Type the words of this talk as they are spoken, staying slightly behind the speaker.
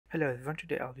Hello everyone,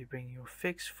 today I'll be bringing you a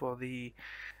fix for the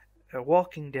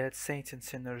Walking Dead Saints and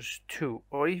Sinners 2,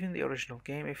 or even the original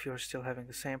game if you're still having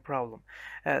the same problem.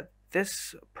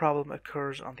 This problem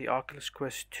occurs on the Oculus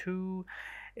Quest 2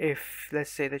 if,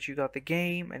 let's say, that you got the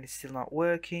game and it's still not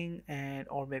working,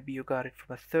 or maybe you got it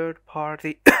from a third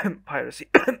party piracy.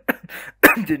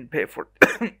 Didn't pay for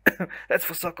it. That's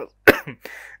for suckers.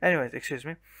 Anyways, excuse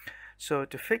me. So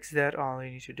to fix that, all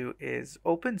you need to do is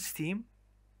open Steam,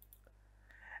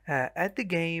 add the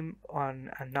game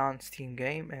on a non-Steam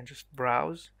game and just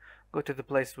browse. Go to the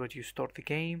place where you store the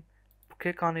game,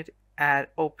 click on it, add,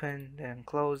 open, then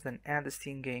close, then add the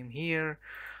Steam game here,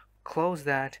 close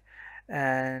that,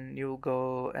 and you'll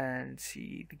go and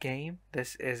see the game.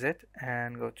 This is it,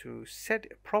 and go to set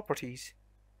properties,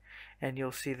 and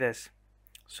you'll see this.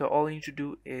 So all you need to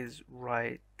do is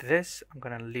write this. I'm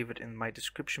gonna leave it in my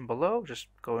description below. Just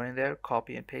go in there,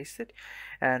 copy and paste it,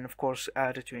 and of course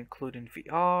add it to include in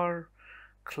VR,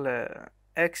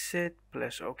 exit,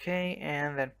 press OK,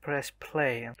 and then press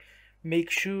play.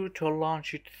 Make sure to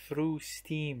launch it through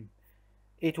Steam.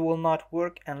 It will not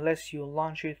work unless you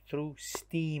launch it through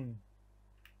Steam.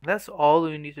 That's all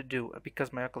you need to do.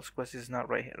 Because my Oculus Quest is not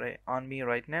right on me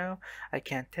right now, I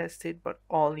can't test it, but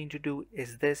all you need to do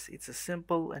is this. It's a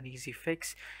simple and easy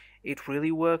fix. It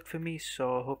really worked for me,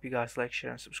 so I hope you guys like, share,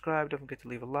 and subscribe. Don't forget to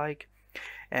leave a like,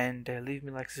 and leave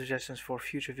me like suggestions for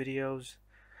future videos,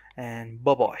 and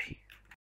bye bye.